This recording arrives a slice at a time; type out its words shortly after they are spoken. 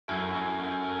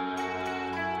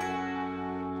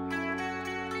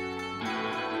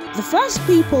The first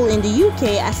people in the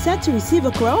UK are set to receive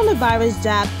a coronavirus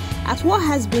jab at what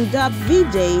has been dubbed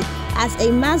V-Day as a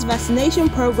mass vaccination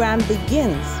program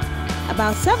begins.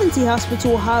 About 70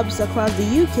 hospital hubs across the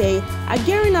UK are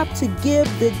gearing up to give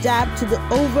the jab to the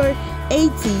over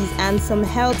 80s and some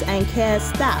health and care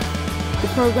staff. The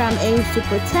program aims to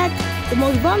protect the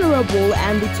most vulnerable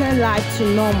and return life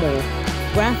to normal.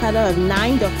 Grandfather of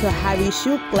 9, Dr. Hari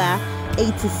Shukla,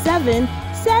 87,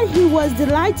 said he was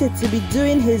delighted to be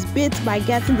doing his bit by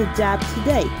getting the jab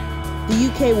today. The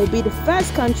UK will be the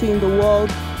first country in the world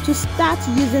to start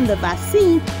using the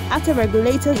vaccine after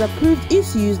regulators approved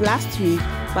its use last week,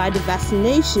 but the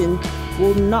vaccination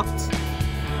will not.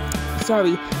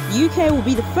 The UK will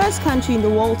be the first country in the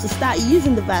world to start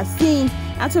using the vaccine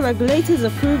after regulators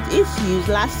approved its use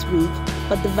last week,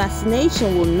 but the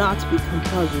vaccination will not be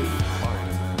compulsory.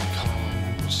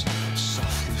 Comes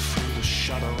softly through the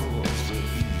shadows.